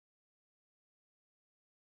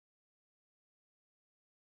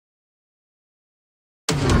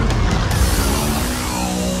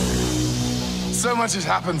So much has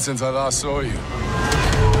happened since I last saw you.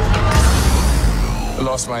 I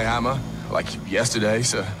lost my hammer, like yesterday,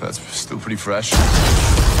 so that's still pretty fresh. And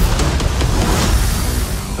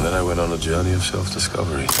then I went on a journey of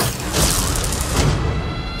self-discovery,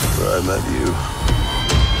 where I met you.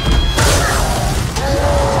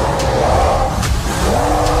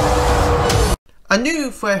 A new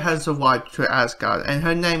threat has arrived to Asgard, and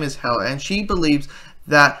her name is Hela, and she believes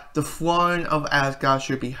that the throne of Asgard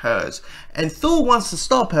should be hers. And Thor wants to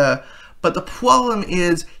stop her, but the problem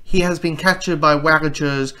is he has been captured by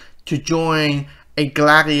Ravagers to join a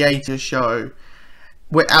gladiator show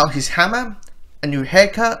without his hammer, a new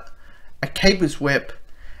haircut, a caper's whip,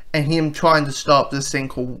 and him trying to stop this thing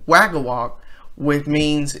called Ragnarok, which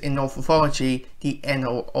means in North mythology the end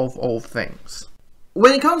of all things.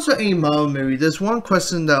 When it comes to a Marvel movie, there's one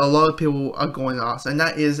question that a lot of people are going to ask, and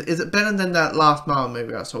that is it better than that last Marvel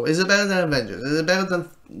movie I saw? Is it better than Avengers? Is it better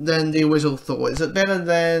than the original Thor? Is it better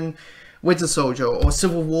than Winter Soldier, or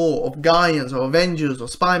Civil War, or Guardians, or Avengers, or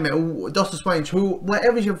Spider-Man, or Doctor Strange,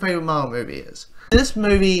 whatever your favorite Marvel movie is? This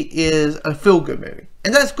movie is a feel-good movie,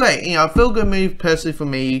 and that's great. You know, a feel-good movie, personally for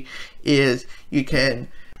me, is you can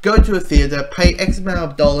go to a theater, pay X amount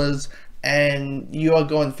of dollars, and you are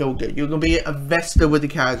going to feel good. You're going to be invested with the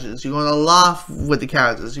characters. You're going to laugh with the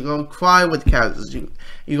characters. You're going to cry with the characters.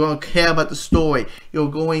 You're going to care about the story.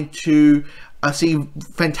 You're going to see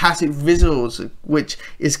fantastic visuals, which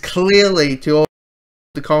is clearly, to all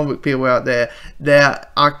the comic book people out there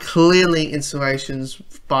are clearly inspirations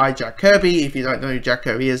by Jack Kirby. If you don't know who Jack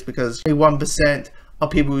Kirby is, because 1%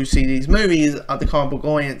 of people who see these movies are the comic book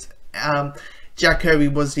audience. Jack Kirby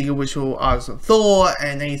was the original artist of Thor,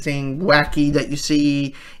 and anything wacky that you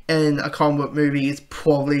see in a comic book movie is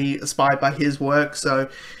probably inspired by his work. So,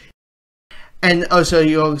 and also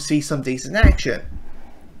you'll see some decent action.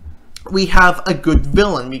 We have a good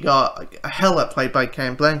villain. We got Hela, played by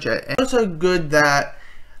Cate Blanchett, and also good that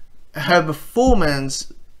her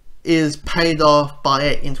performance is paid off by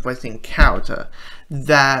an interesting character,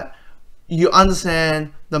 that you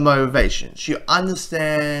understand the motivations, you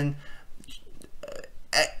understand.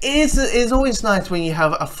 It's always nice when you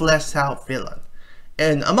have a fleshed out villain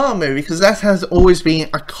in a Marvel movie, because that has always been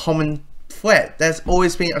a common threat. That's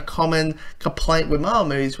always been a common complaint with Marvel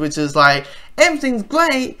movies, which is like, everything's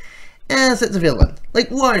great except the villain,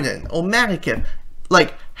 like Ronan or Malekith.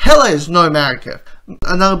 Like, Hela is no Malekith.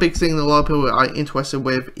 Another big thing that a lot of people are interested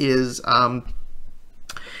with is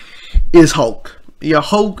Hulk. Yeah,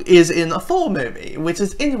 Hulk is in a Thor movie, which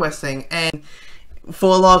is interesting, and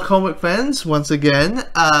for a lot of comic fans, once again,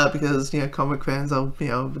 because, you know, comic fans are, you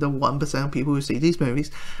know, the 1% of people who see these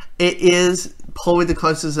movies, it is probably the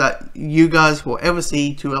closest that you guys will ever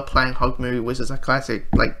see to a plain Hulk movie, which is a classic,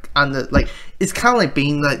 like, it's kind of like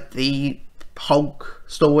being, like, the Hulk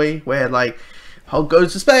story, where, like, Hulk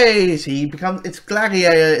goes to space, he becomes, it's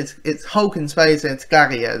Gladiator, it's Hulk in space, and it's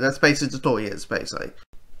Gladiator. That's basically the story is, basically.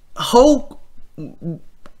 Hulk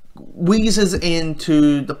weases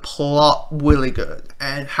into the plot really good,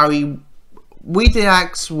 and how he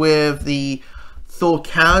reacts with the Thor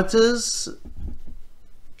characters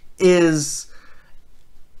is,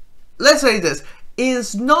 let's say this,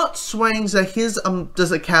 is not strange that his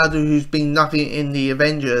there's a character who's been nothing in the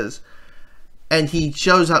Avengers, and he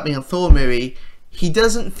shows up in a Thor movie. He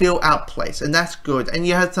doesn't feel outplaced, and that's good, and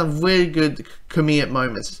you had some really good comedic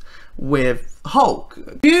moments with Hulk.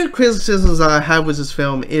 A few criticisms that I have with this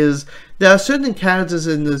film is there are certain characters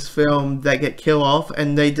in this film that get killed off,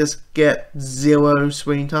 and they just get zero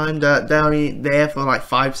screen time. They're only there for like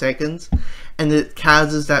 5 seconds, and the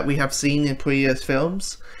characters that we have seen in previous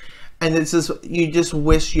films, and it's just, you just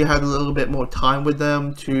wish you had a little bit more time with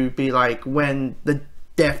them to be like, when the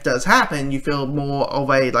death does happen, you feel more of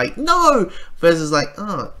a like, no, versus like,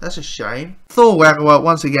 oh, that's a shame. Thor Ragnarok,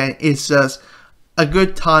 once again, is just a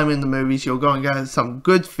good time in the movies. You're going to get some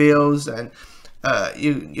good feels, and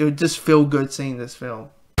you just feel good seeing this film.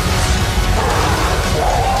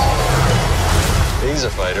 He's a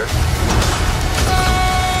fighter.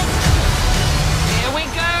 Here we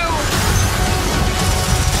go!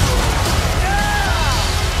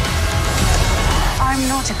 I'm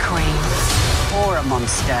not a queen or a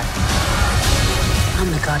monster.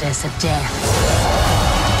 I'm the goddess of death.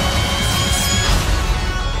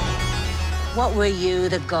 What were you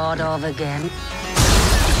the god of again?